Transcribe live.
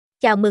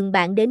Chào mừng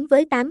bạn đến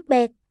với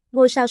 8bet,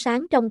 ngôi sao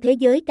sáng trong thế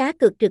giới cá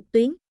cược trực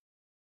tuyến.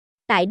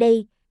 Tại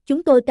đây,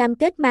 chúng tôi cam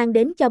kết mang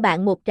đến cho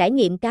bạn một trải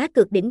nghiệm cá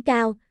cược đỉnh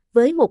cao,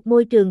 với một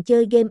môi trường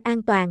chơi game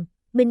an toàn,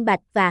 minh bạch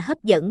và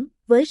hấp dẫn,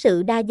 với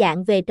sự đa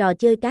dạng về trò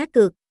chơi cá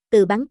cược,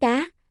 từ bắn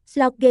cá,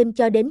 slot game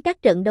cho đến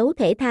các trận đấu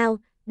thể thao,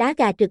 đá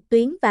gà trực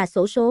tuyến và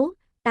xổ số.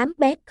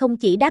 8bet không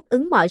chỉ đáp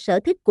ứng mọi sở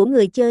thích của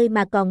người chơi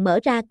mà còn mở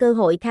ra cơ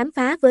hội khám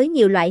phá với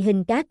nhiều loại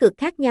hình cá cược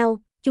khác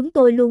nhau. Chúng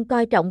tôi luôn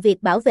coi trọng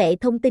việc bảo vệ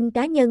thông tin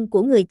cá nhân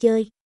của người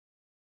chơi.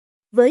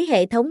 Với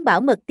hệ thống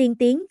bảo mật tiên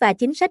tiến và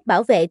chính sách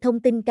bảo vệ thông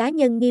tin cá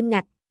nhân nghiêm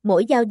ngặt,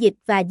 mỗi giao dịch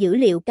và dữ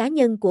liệu cá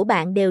nhân của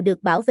bạn đều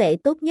được bảo vệ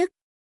tốt nhất.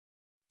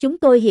 Chúng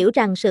tôi hiểu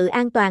rằng sự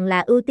an toàn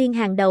là ưu tiên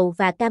hàng đầu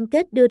và cam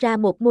kết đưa ra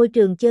một môi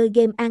trường chơi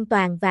game an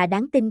toàn và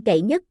đáng tin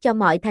cậy nhất cho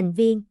mọi thành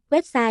viên.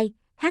 Website: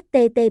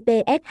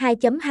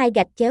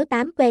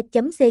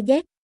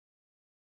 https://2.2/8bet.cz